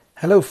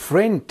Hello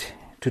friend,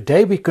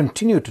 today we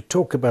continue to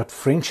talk about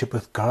friendship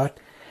with God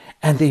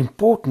and the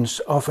importance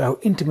of our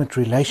intimate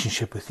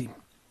relationship with Him.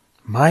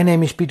 My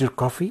name is Pieter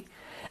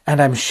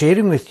and I'm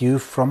sharing with you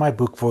from my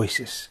book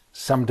Voices,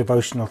 some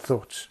devotional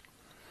thoughts.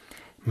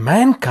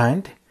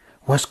 Mankind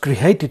was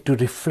created to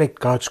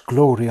reflect God's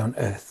glory on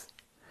earth.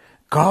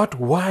 God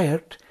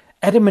wired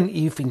Adam and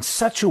Eve in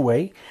such a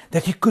way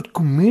that He could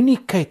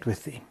communicate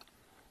with them.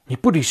 He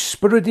put His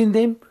Spirit in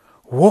them,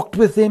 walked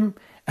with them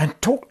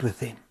and talked with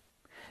them.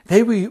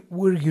 They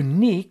were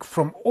unique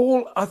from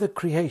all other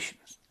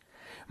creations,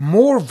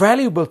 more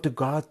valuable to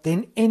God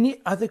than any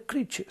other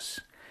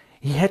creatures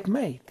He had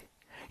made.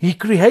 He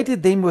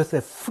created them with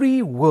a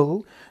free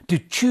will to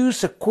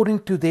choose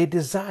according to their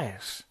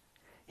desires.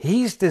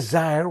 His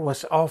desire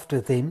was after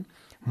them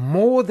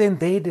more than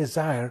their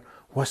desire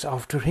was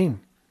after Him.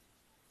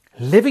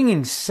 Living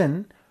in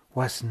sin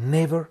was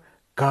never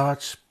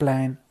God's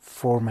plan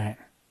for man.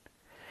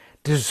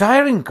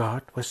 Desiring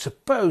God was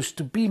supposed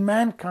to be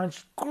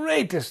mankind's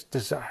greatest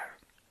desire.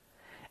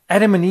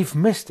 Adam and Eve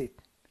missed it.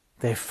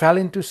 They fell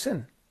into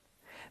sin.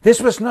 This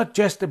was not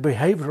just a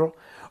behavioral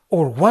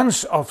or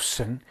once-off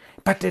sin,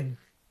 but a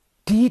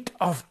deed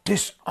of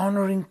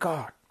dishonoring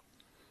God.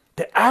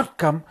 The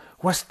outcome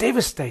was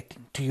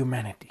devastating to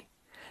humanity.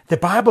 The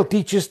Bible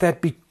teaches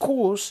that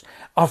because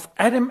of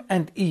Adam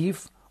and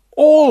Eve,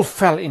 all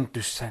fell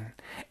into sin,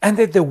 and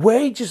that the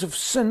wages of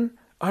sin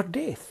are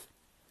death.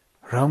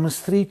 Romans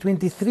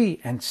 3:23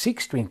 and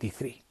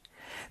 6:23.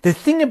 The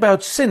thing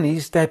about sin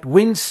is that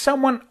when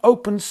someone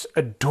opens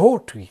a door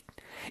to it,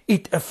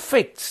 it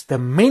affects the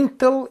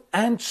mental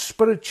and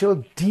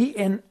spiritual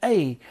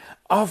DNA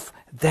of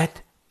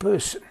that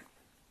person.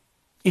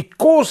 It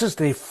causes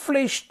their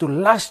flesh to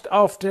lust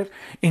after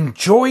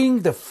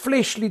enjoying the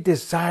fleshly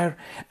desire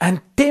and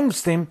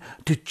tempts them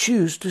to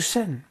choose to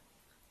sin.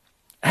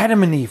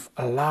 Adam and Eve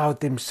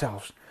allowed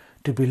themselves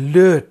to be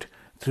lured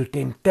through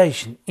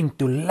temptation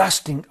into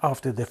lusting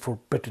after the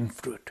forbidden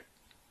fruit.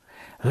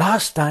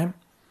 Last time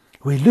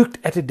we looked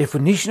at a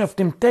definition of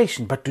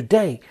temptation, but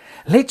today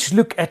let's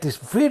look at this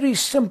very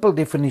simple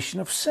definition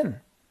of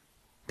sin.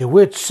 The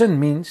word sin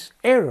means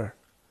error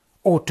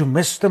or to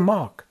miss the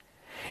mark.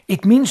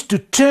 It means to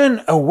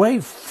turn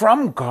away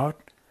from God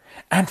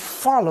and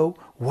follow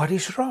what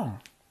is wrong.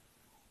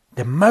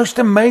 The most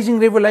amazing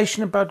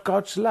revelation about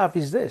God's love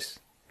is this: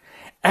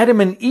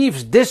 Adam and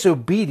Eve's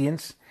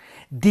disobedience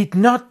did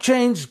not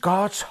change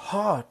God's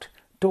heart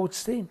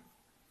towards them.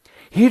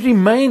 He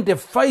remained a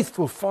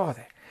faithful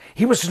father.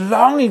 He was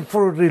longing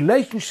for a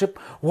relationship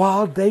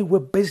while they were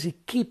busy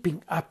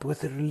keeping up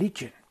with a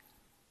religion.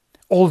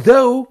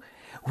 Although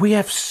we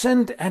have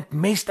sinned and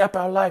messed up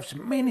our lives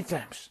many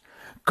times,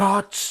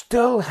 God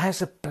still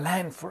has a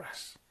plan for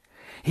us.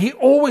 He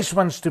always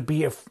wants to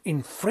be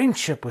in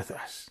friendship with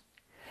us.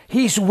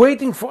 He is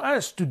waiting for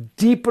us to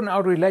deepen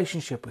our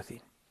relationship with Him.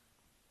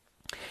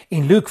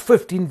 In Luke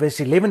 15, verse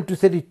 11 to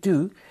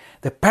 32,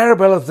 the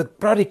parable of the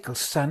prodigal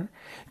son,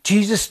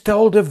 Jesus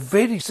told a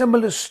very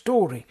similar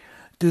story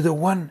to the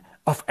one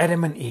of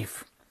Adam and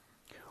Eve.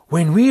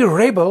 When we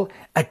rebel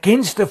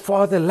against the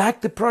Father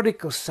like the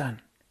prodigal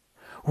son,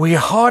 we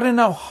harden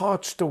our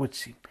hearts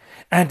towards Him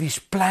and His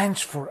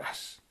plans for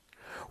us.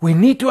 We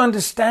need to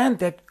understand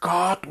that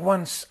God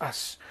wants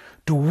us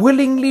to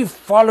willingly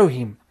follow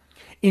Him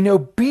in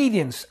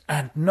obedience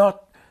and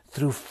not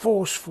through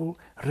forceful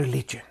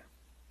religion.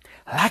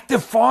 Like the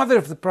father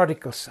of the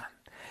prodigal son,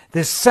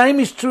 the same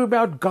is true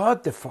about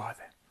God the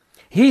Father.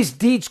 His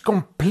deeds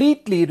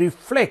completely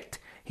reflect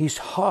His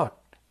heart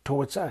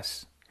towards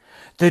us.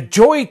 The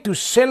joy to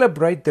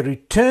celebrate the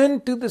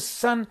return to the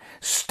Son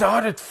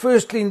started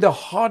firstly in the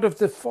heart of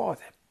the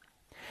Father.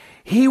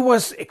 He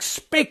was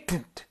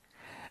expectant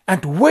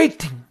and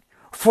waiting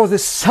for the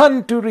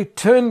Son to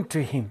return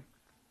to Him.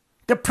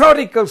 The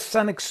prodigal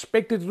son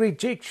expected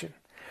rejection,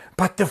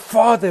 but the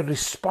Father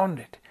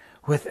responded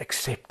with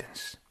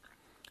acceptance.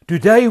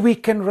 Today we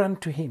can run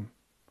to Him,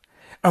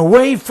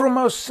 away from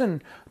our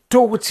sin,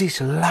 towards His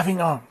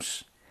loving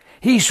arms.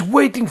 He is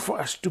waiting for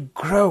us to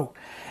grow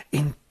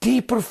in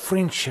deeper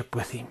friendship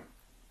with Him.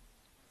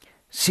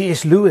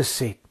 C.S. Lewis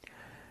said,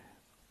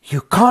 "You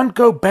can't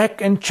go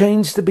back and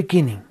change the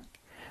beginning,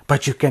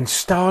 but you can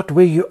start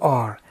where you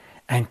are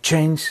and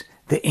change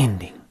the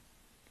ending."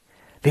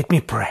 Let me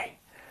pray.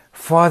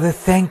 Father,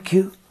 thank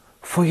You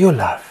for Your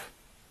love.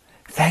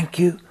 Thank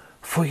You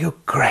for Your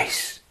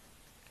grace.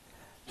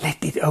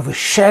 Let it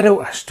overshadow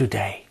us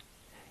today.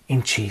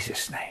 In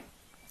Jesus' name,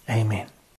 amen.